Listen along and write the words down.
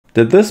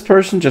Did this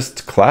person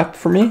just clap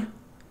for me?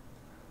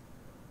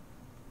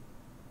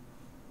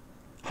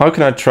 How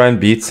can I try and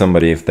beat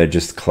somebody if they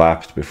just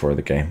clapped before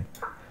the game?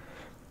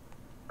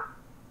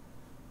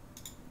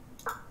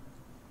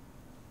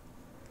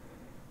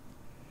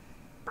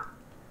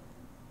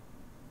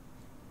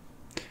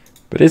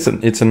 But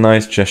it's a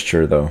nice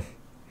gesture though.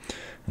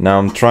 Now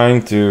I'm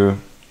trying to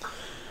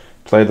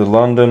play the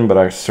London, but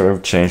I sort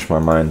of changed my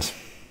mind.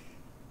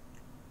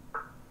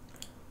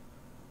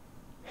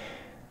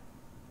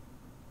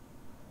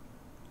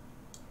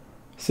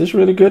 Is this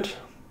really good?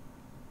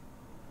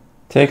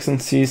 Takes on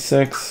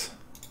c6,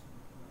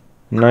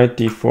 knight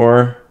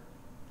d4.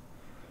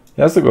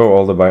 He has to go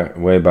all the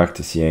way back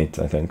to c8,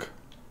 I think.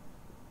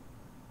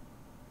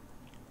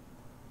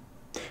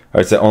 Oh,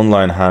 it's an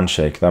online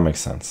handshake, that makes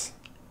sense.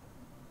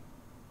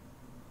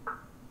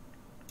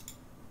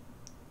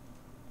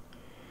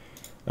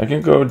 I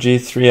can go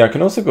g3, I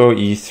can also go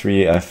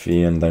e3,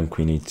 fe, and then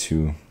queen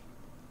e2.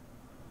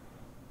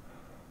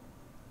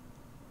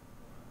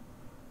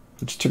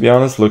 Which, to be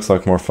honest, looks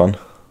like more fun.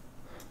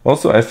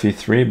 Also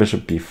fe3,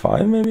 bishop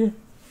b5 maybe?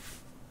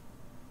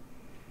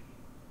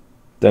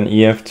 Then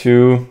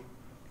ef2,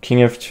 king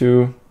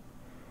f2,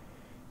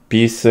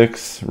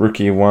 b6, rook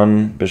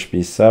e1, bishop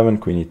e7,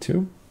 queen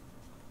e2.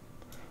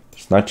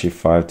 There's knight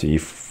g5 to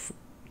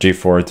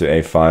g4 to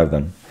a5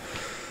 then.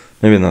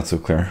 Maybe not so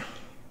clear.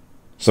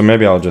 So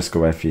maybe I'll just go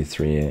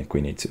fe3,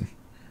 queen e2.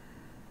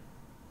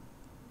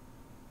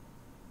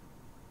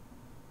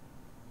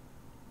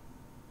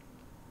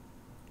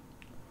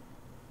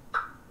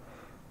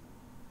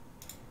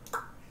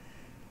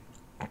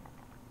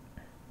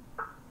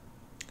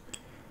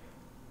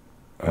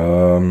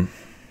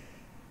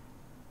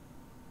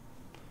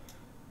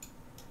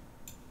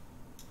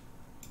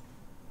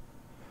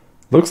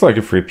 Looks like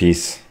a free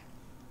piece,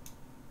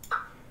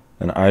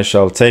 and I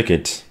shall take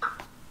it.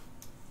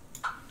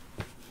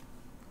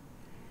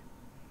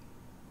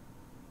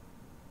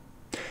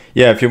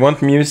 Yeah, if you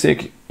want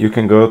music, you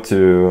can go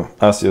to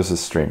Asios'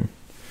 stream.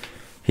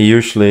 He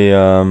usually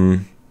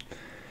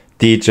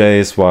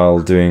DJs while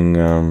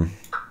doing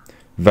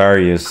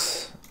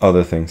various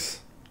other things.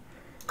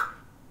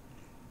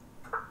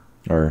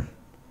 Or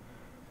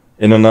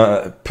in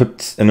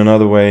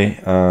another way,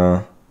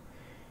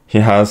 he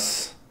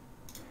has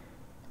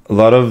a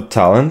lot of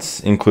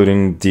talents,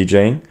 including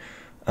DJing,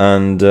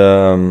 and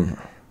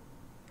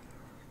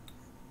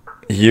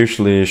he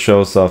usually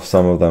shows off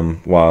some of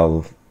them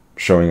while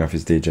showing off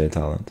his DJ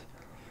talent.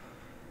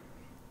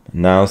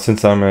 Now,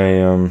 since I'm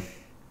a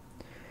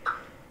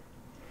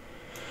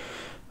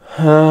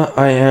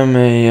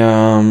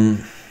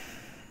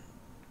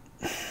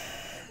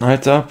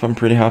knight up, I'm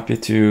pretty happy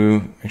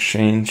to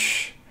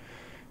exchange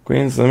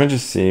queens. Let me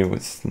just see,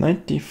 what's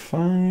knight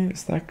d5?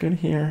 Is that good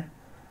here?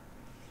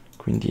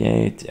 Queen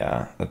d8,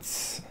 yeah,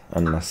 that's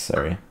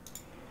unnecessary.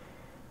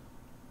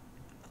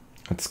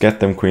 Let's get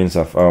them queens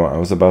off. Oh, I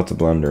was about to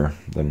blunder.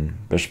 Then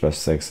bishop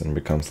f6 and it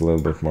becomes a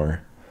little bit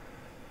more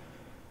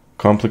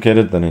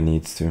complicated than it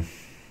needs to.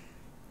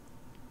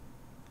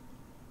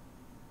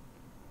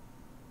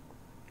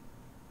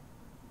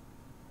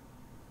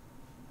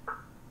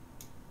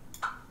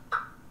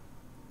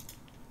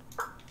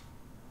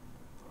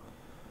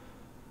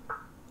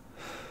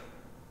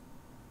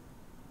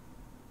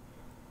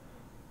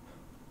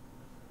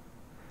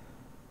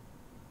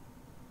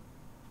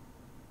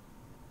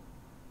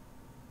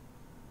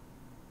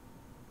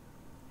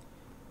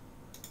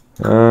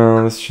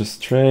 Let's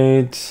just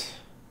trade,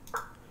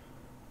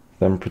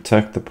 then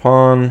protect the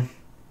pawn.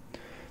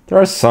 There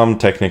are some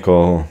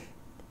technical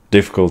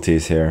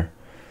difficulties here.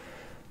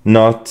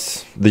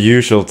 Not the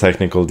usual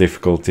technical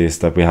difficulties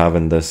that we have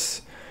in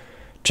this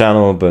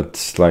channel,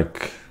 but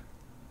like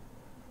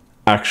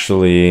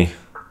actually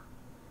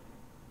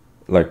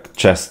like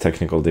chess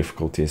technical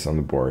difficulties on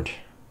the board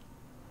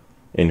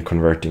in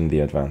converting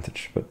the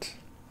advantage, but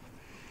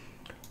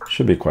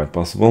should be quite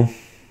possible.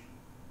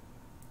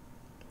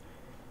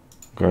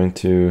 Going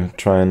to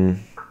try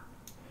and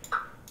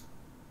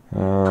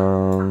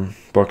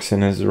box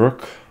in his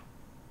rook.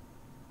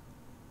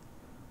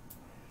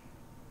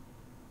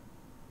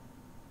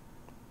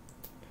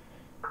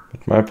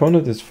 But my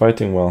opponent is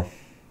fighting well,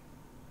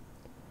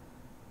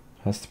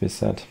 has to be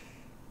said.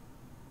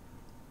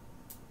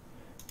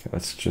 Okay,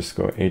 let's just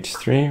go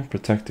h3,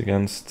 protect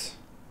against,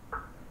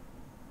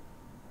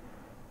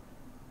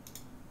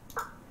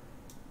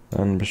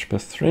 and bishop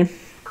f3.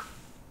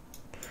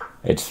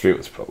 h3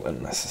 was probably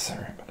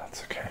unnecessary, but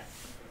that's okay.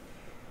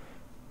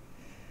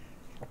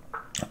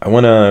 I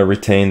want to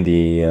retain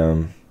the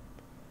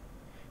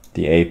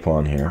a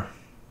pawn here.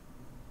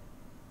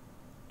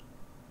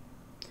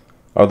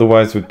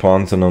 Otherwise, with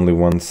pawns on only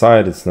one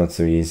side, it's not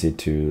so easy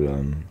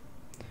to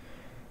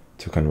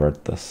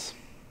convert this.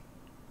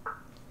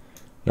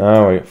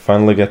 Now I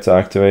finally get to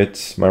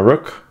activate my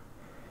rook.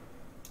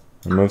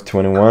 I move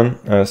 29.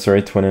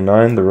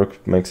 The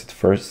rook makes its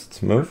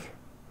first move.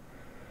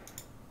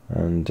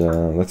 And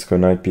let's go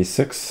knight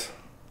b6,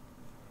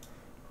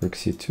 rook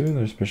c2,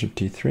 there's bishop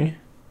d3,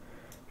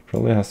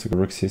 probably has to go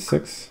rook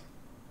c6,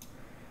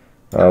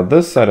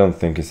 This I don't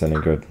think is any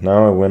good.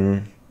 Now I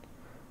win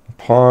a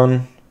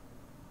pawn.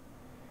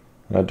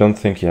 And I don't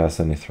think he has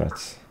any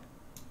threats.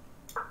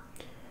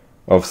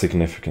 Of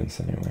significance,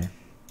 anyway.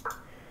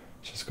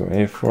 Just go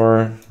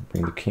a4,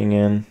 bring the king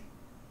in.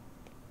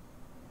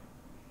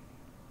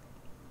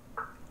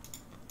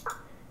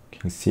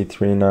 King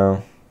c3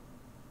 now.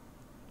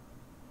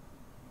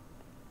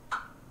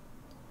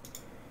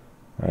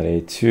 At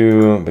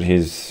a2, but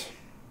he's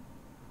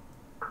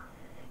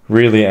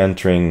really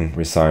entering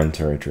resigned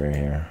territory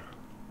here.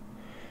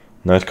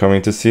 Knight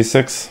coming to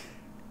c6.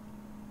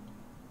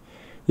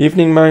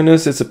 Evening,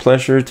 Magnus. It's a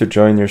pleasure to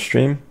join your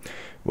stream.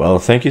 Well,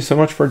 thank you so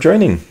much for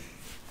joining.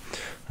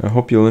 I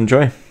hope you'll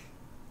enjoy.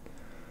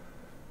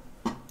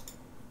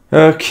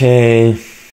 Okay.